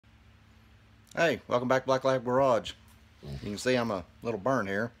Hey, welcome back to Black Lab Garage. You can see I'm a little burnt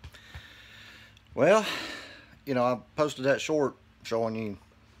here. Well, I posted that short showing you,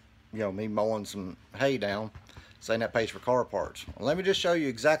 me mowing some hay down, saying that pays for car parts. Well, let me just show you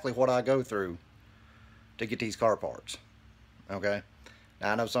exactly what I go through to get these car parts. Okay?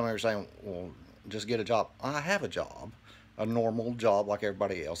 Now, I know some of you are saying, well, just get a job. I have a job, a normal job like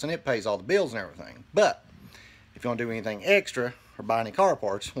everybody else, and it pays all the bills and everything. But if you want to do anything extra or buy any car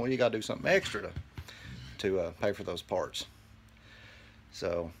parts, well, you got to do something extra to pay for those parts.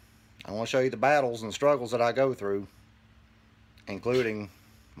 So I want to show you the battles and struggles that I go through, including,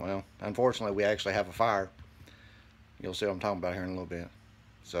 well, unfortunately, we actually have a fire. You'll see what I'm talking about here in a little bit.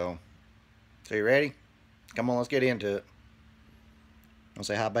 So you ready? Come on, let's get into it. Want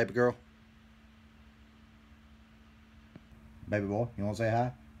to say hi, baby girl? Baby boy, you want to say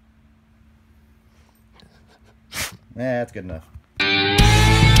hi? Yeah, that's good enough.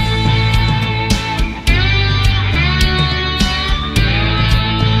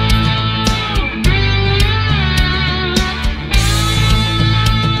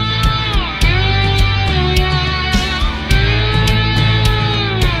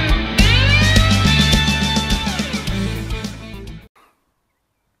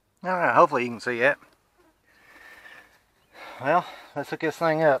 Alright, hopefully you can see it. Well, let's hook this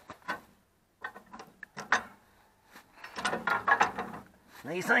thing up.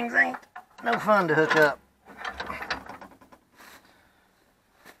 These things ain't no fun to hook up.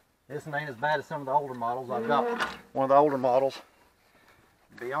 This one ain't as bad as some of the older models. I've got one of the older models,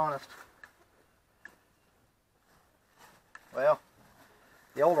 to be honest. Well,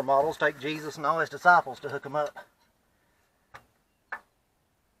 the older models take Jesus and all his disciples to hook them up.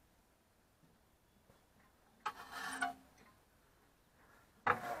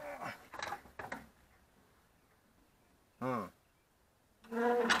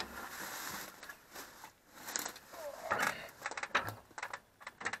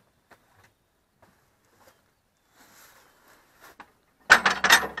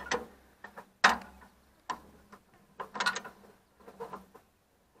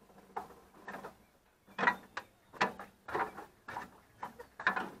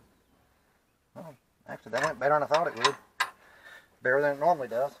 Actually, that went better than I thought it would. Better than it normally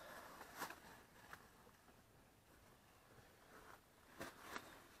does.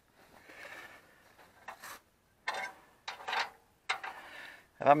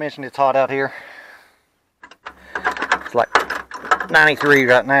 Have I mentioned it's hot out here? It's like 93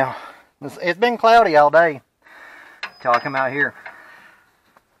 right now. It's been cloudy all day till I come out here.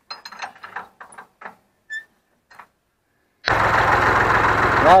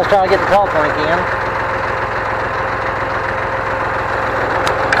 I was trying to get the talk link in.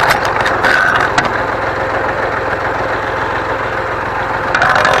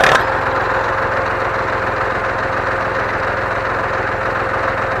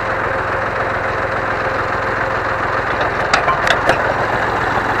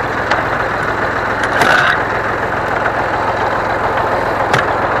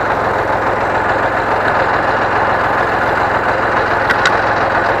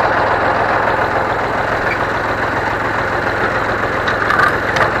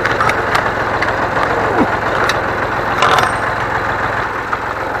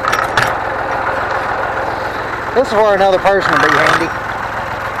 This is where another person would be handy.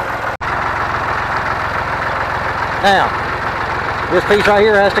 Now, this piece right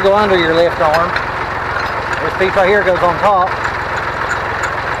here has to go under your left arm. This piece right here goes on top.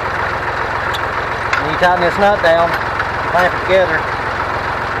 And you tighten this nut down, clamp it together.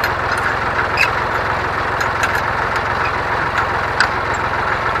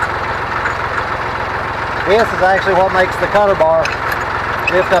 This is actually what makes the cutter bar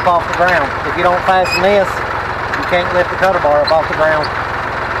lift up off the ground. If you don't fasten this, you can't lift the cutter bar up off the ground.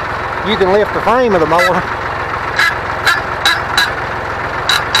 You can lift the frame of the mower,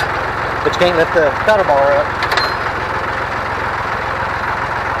 but you can't lift the cutter bar up.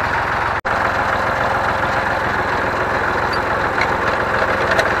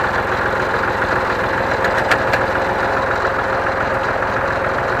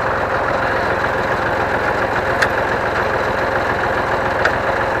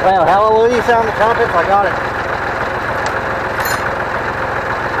 Well, hallelujah, sound the trumpets, I got it.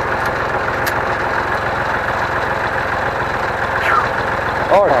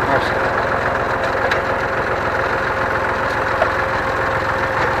 Lord have mercy.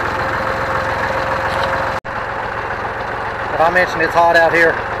 If I mentioned it's hot out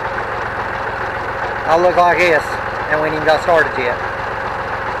here, I look like this, and we ain't even got started yet.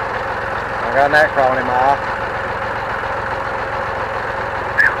 I got that crawling in my eye.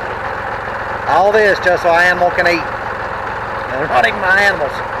 All this just so an animal can eat. And they're not even my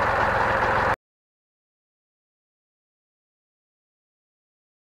animals.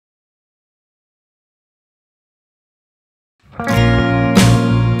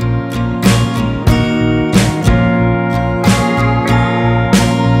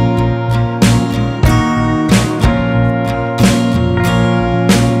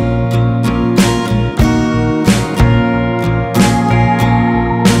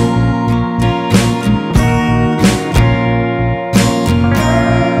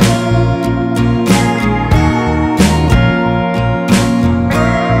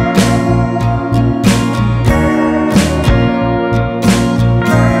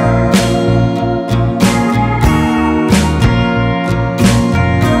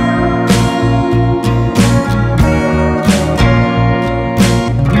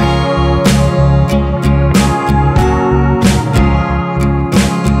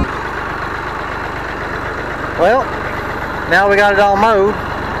 Well, now we got it all mowed.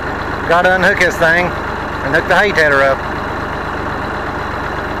 Got to unhook this thing and hook the hay tedder up.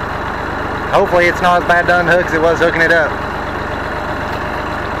 Hopefully it's not as bad to unhook as it was hooking it up.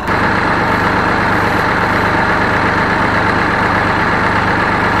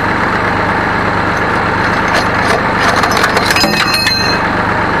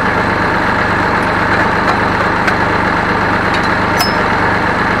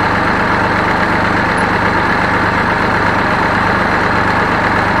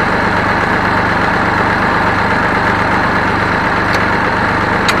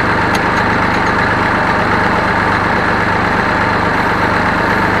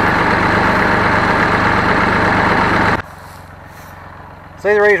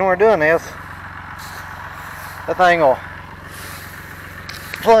 See, the reason we're doing this, that thing will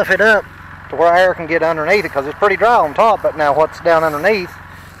fluff it up to where air can get underneath it, because it's pretty dry on top, but now what's down underneath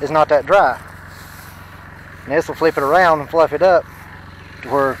is not that dry. And this will flip it around and fluff it up to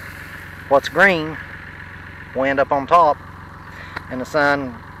where what's green will end up on top, and the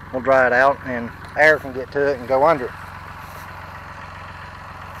sun will dry it out and air can get to it and go under it.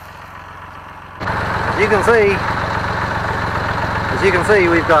 As you can see,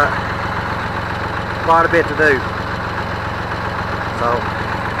 we've got quite a bit to do. So,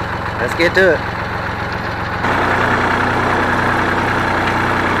 let's get to it.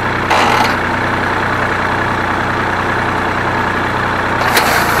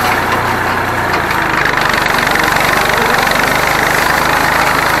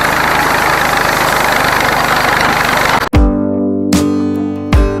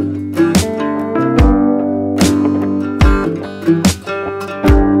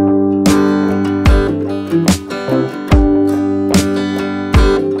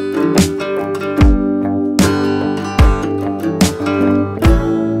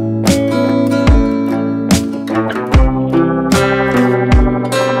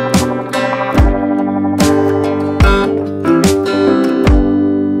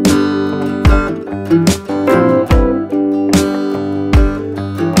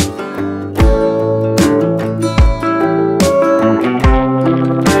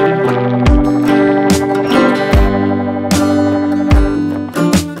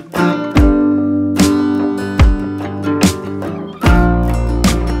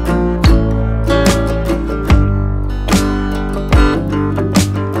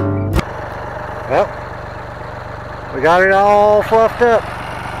 Well, we got it all fluffed up.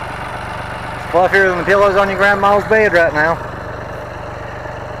 It's fluffier than the pillows on your grandma's bed right now.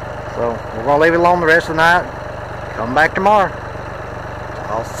 So we're going to leave it alone the rest of the night. Come back tomorrow.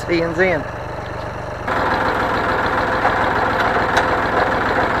 I'll see you then.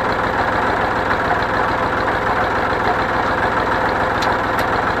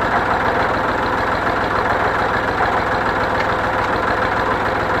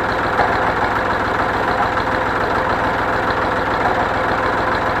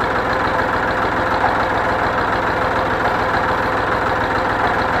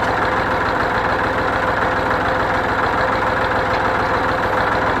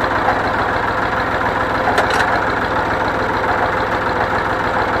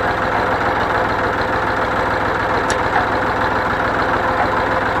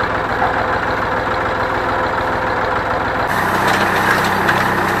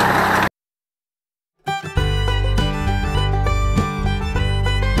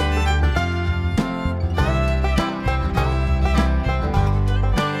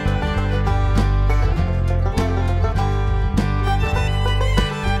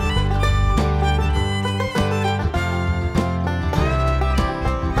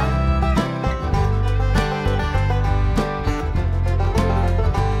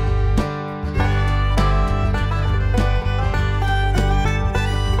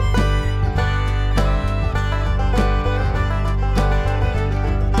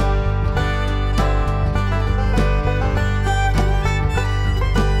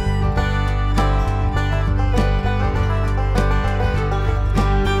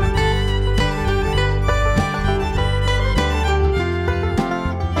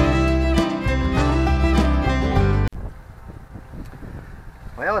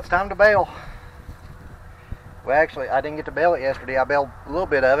 Well, it's time to bale. Well, actually, I didn't get to bale it yesterday. I baled a little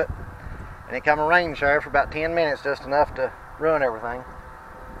bit of it, and it come a rain shower for about 10 minutes, just enough to ruin everything.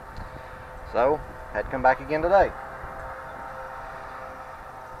 So, had to come back again today.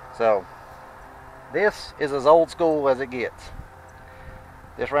 So, this is as old school as it gets.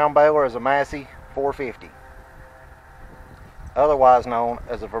 This round baler is a Massey 450, otherwise known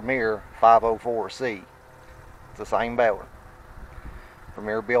as a Vermeer 504C. It's the same baler.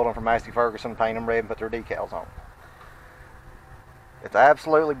 Vermeer built them for Massey Ferguson, paint them red, and put their decals on. It's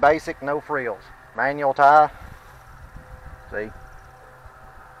absolutely basic, no frills. Manual tie. See?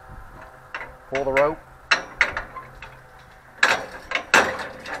 Pull the rope.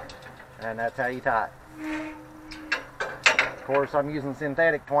 And that's how you tie it. Of course, I'm using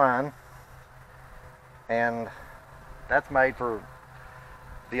synthetic twine, and that's made for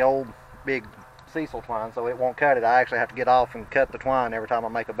the old big sickle twine, so it won't cut it. I actually have to get off and cut the twine every time I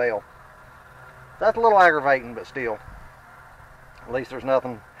make a bale. That's a little aggravating, but still, at least there's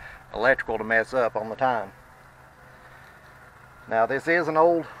nothing electrical to mess up on the time. Now, this is an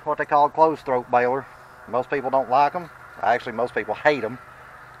old, what they call closed throat baler. Most people don't like them. Actually, most people hate them.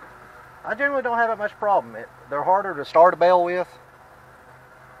 I generally don't have that much problem. They're harder to start a bale with,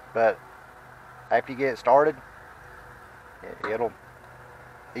 but after you get it started, it'll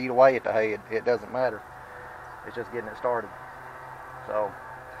eat away at the hay. It doesn't matter. It's just getting it started. So,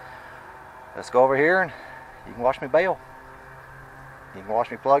 let's go over here and you can watch me bale. You can watch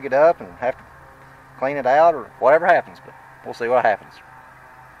me plug it up and have to clean it out or whatever happens, but we'll see what happens.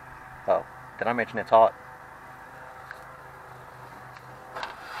 Oh, did I mention it's hot?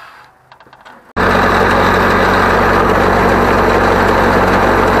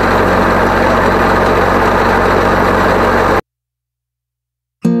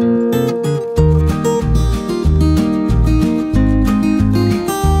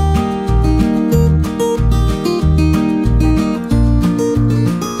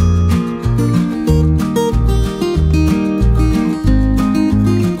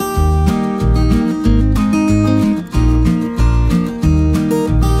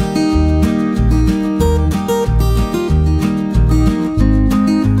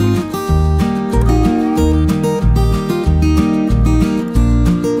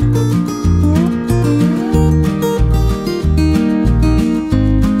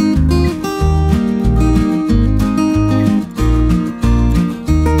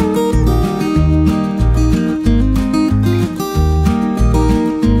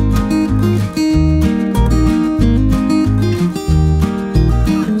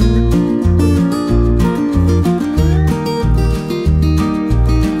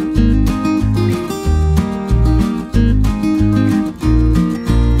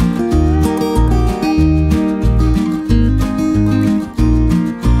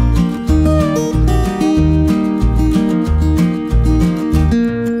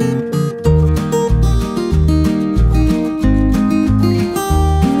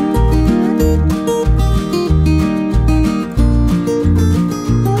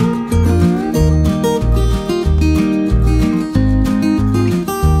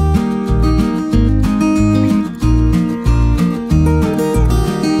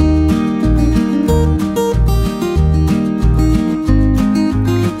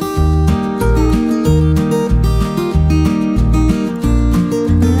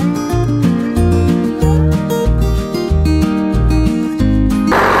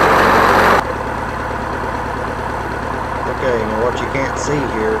 See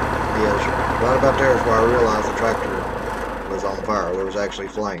here is right about there is where I realized the tractor was on fire. There was actually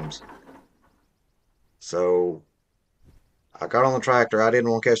flames. So I got on the tractor. I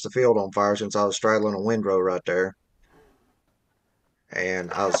didn't want to catch the field on fire since I was straddling a windrow right there.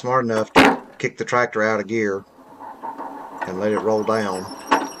 And I was smart enough to kick the tractor out of gear and let it roll down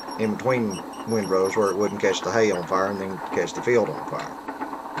in between windrows where it wouldn't catch the hay on fire and then catch the field on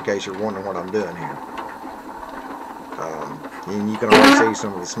fire. In case you're wondering what I'm doing here. And you can already see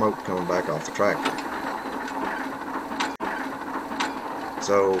some of the smoke coming back off the tractor.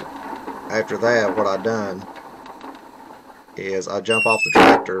 So after that, what I done is I jump off the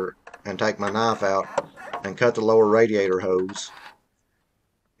tractor and take my knife out and cut the lower radiator hose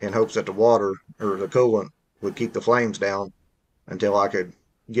in hopes that the water or the coolant would keep the flames down until I could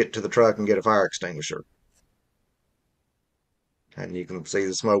get to the truck and get a fire extinguisher. And you can see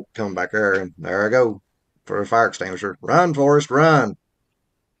the smoke come back there, and there I go for a fire extinguisher. Run, Forrest, run!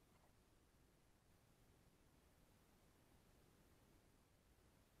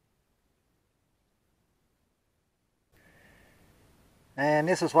 And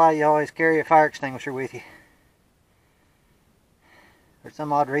this is why you always carry a fire extinguisher with you. For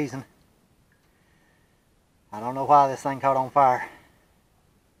some odd reason, I don't know why this thing caught on fire.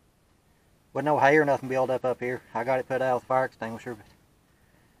 Wasn't no hay or nothing built up here. I got it put out with a fire extinguisher, but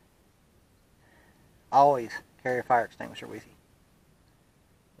always carry a fire extinguisher with you.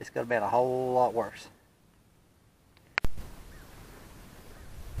 This could have been a whole lot worse.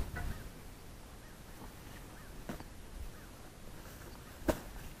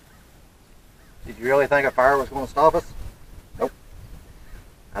 Did you really think a fire was going to stop us? Nope.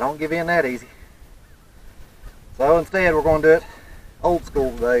 I don't give in that easy. So instead we're going to do it old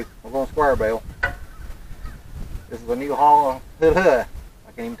school today. We're going to square bale. This is a New Holland, I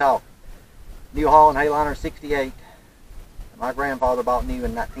can't even talk. New Holland Hayliner 68. My grandfather bought new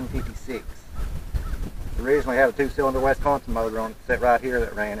in 1956. It originally had a 2-cylinder Wisconsin motor on it, set right here,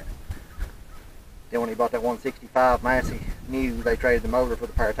 that ran it. Then when he bought that 165 Massey new, they traded the motor for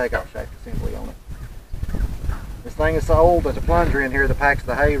the power takeoff shaft assembly on it. This thing is so old that the plunger in here that packs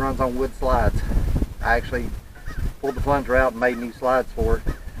the hay runs on wood slides. I actually pulled the plunger out and made new slides for it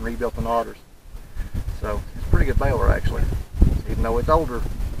and rebuilt the knotters. So it's a pretty good baler actually. Even though it's older,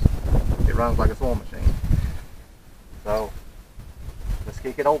 it runs like a sewing machine. So let's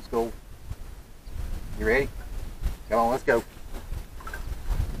kick it old school. You ready? Come on, let's go.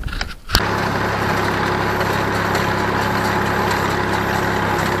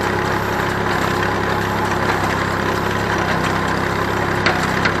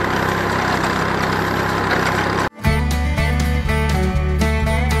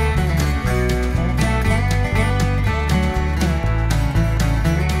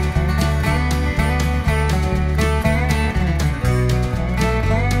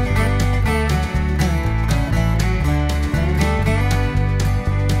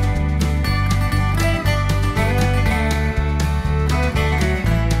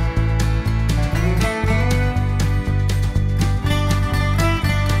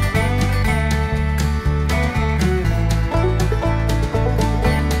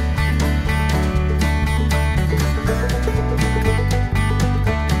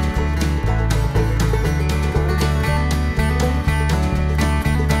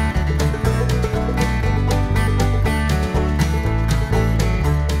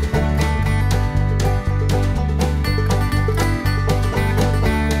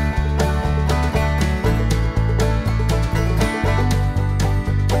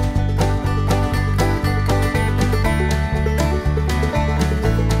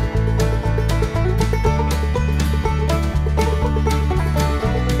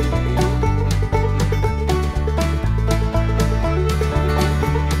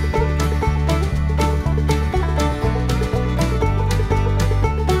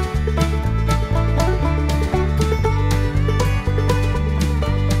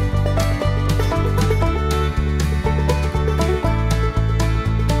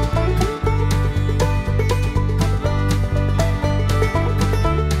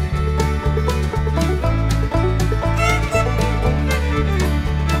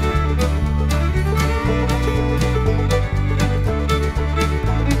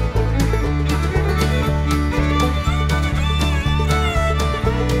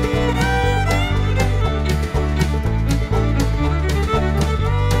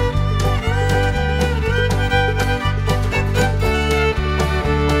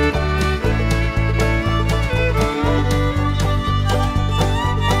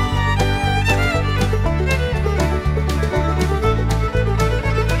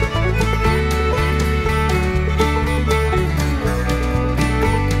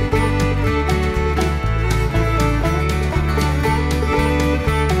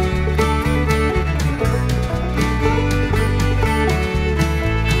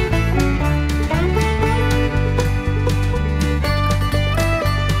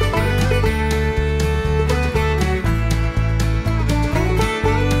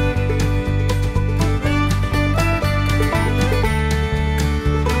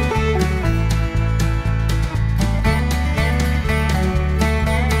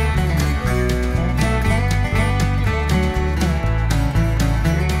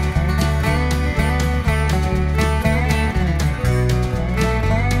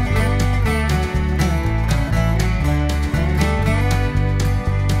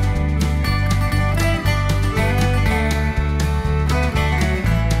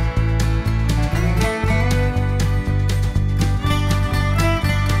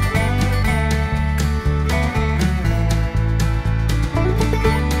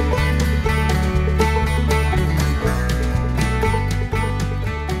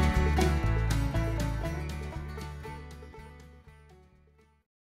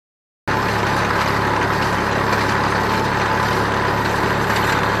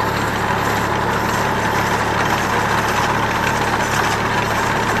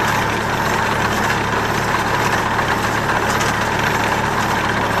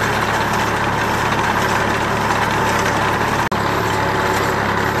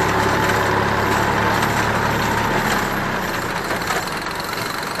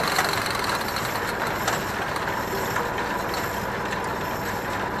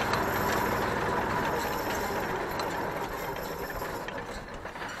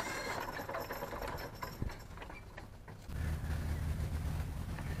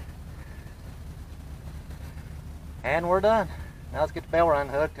 And we're done. Now let's get the baler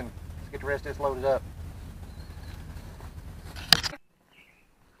unhooked and let's get the rest of this loaded up.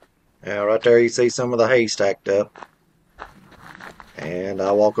 Now right there you see some of the hay stacked up. And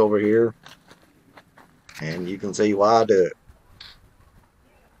I walk over here and you can see why I do it.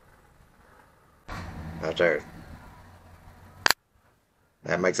 Right there.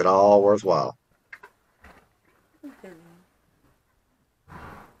 That makes it all worthwhile.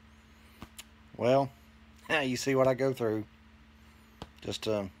 Well, you see what I go through just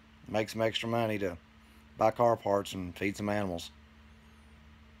to make some extra money to buy car parts and feed some animals.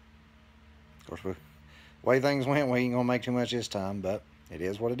 Of course, the way things went, we ain't gonna make too much this time, but it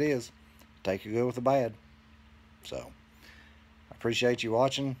is what it is. Take the good with the bad. So, I appreciate you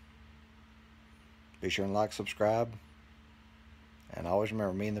watching. Be sure and like, subscribe. And always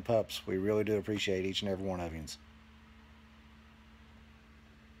remember, me and the pups, we really do appreciate each and every one of you.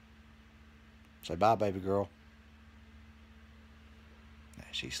 Say bye, baby girl.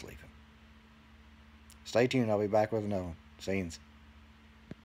 She's sleeping. Stay tuned. I'll be back with another one. Scenes.